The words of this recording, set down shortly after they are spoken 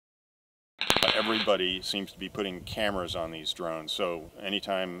everybody seems to be putting cameras on these drones, so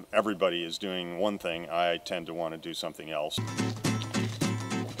anytime everybody is doing one thing, I tend to want to do something else.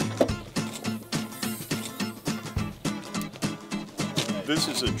 This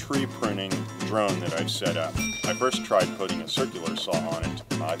is a tree pruning drone that I've set up. I first tried putting a circular saw on it.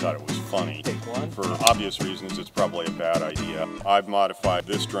 I thought it was funny. For obvious reasons, it's probably a bad idea. I've modified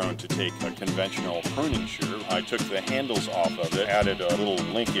this drone to take a conventional pruning shear. I took the handles off of it, added a little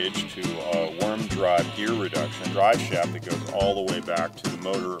linkage to a worm drive gear reduction drive shaft that goes all the way back to the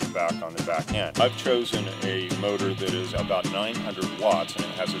motor back on the back end. I've chosen a motor that is about 900 watts and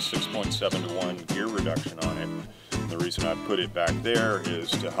it has a 6.7 to 1 gear reduction on it. The reason I put it back there is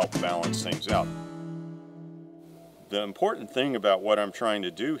to help balance things out. The important thing about what I'm trying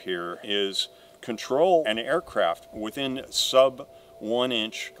to do here is control an aircraft within sub 1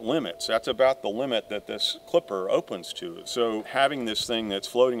 inch limits. That's about the limit that this clipper opens to. So having this thing that's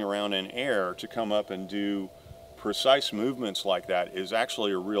floating around in air to come up and do precise movements like that is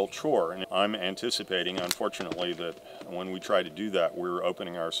actually a real chore. And I'm anticipating, unfortunately, that when we try to do that, we're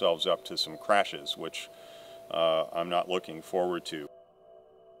opening ourselves up to some crashes, which I'm not looking forward to.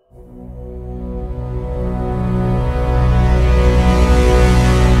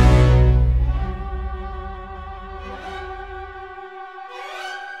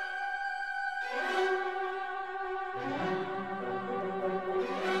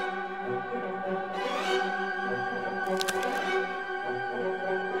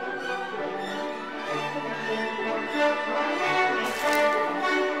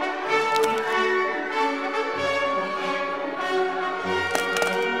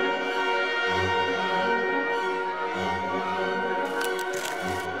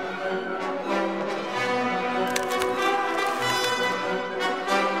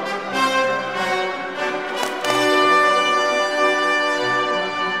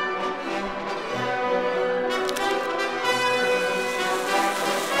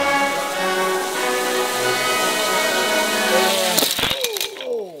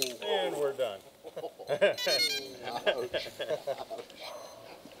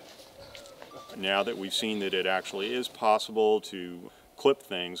 Now that we've seen that it actually is possible to clip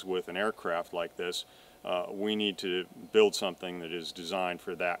things with an aircraft like this, we need to build something that is designed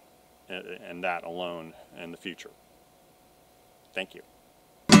for that and that alone in the future. Thank you.